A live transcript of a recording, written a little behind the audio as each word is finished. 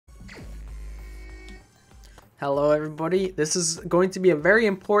Hello everybody, this is going to be a very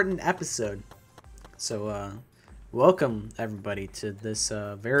important episode. So, welcome everybody to this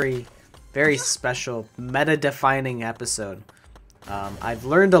very special meta-defining episode. I've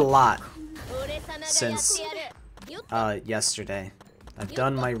learned a lot since yesterday. I've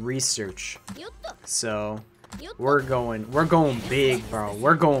done my research. So, we're going big, bro.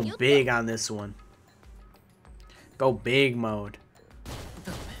 We're going big on this one. Go big mode.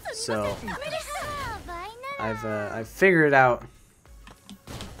 So, I've figured out.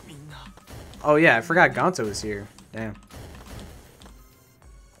 Oh yeah, I forgot Gonto was here. Damn.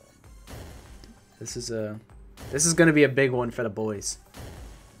 This is gonna be a big one for the boys,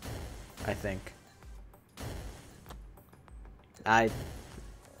 I think.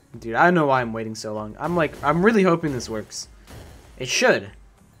 Dude, I don't know why I'm waiting so long. I'm really hoping this works. It should.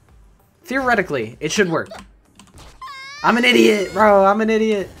 Theoretically, it should work. I'm an idiot, bro. I'm an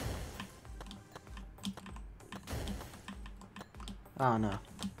idiot. Oh no.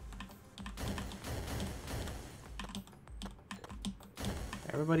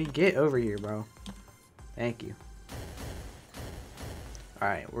 Everybody get over here, bro. Thank you.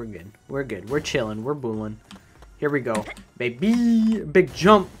 Alright, we're good. We're good. We're chilling. We're booling. Here we go. Baby! Big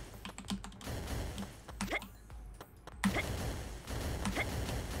jump!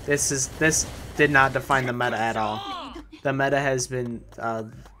 This did not define the meta at all. The meta has been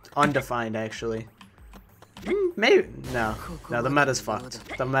undefined, actually. Maybe. No, the meta's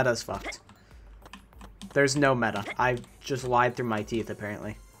fucked. The meta's fucked. There's no meta. I just lied through my teeth,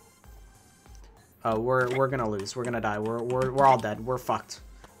 apparently. Oh, we're gonna lose. We're gonna die. We're all dead. We're fucked.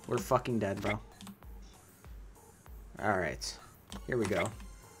 We're fucking dead, bro. All right, here we go.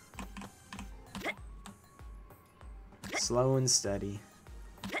 Slow and steady.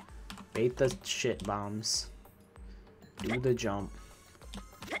 Bait the shit bombs. Do the jump.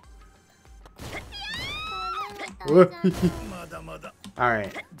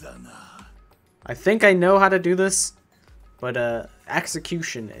 Alright. I think I know how to do this, but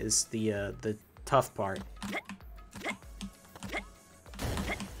execution is the tough part.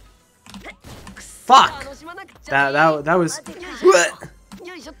 Fuck! That was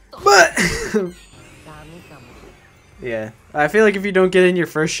but yeah. I feel like if you don't get in your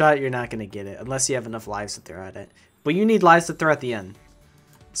first shot, you're not gonna get it unless you have enough lives to throw at it. But you need lives to throw at the end.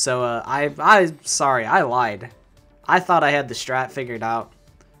 So I'm sorry, I lied. I thought I had the strat figured out.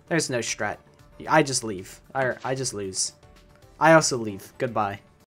 There's no strat. I just leave. I just lose. I also leave. Goodbye.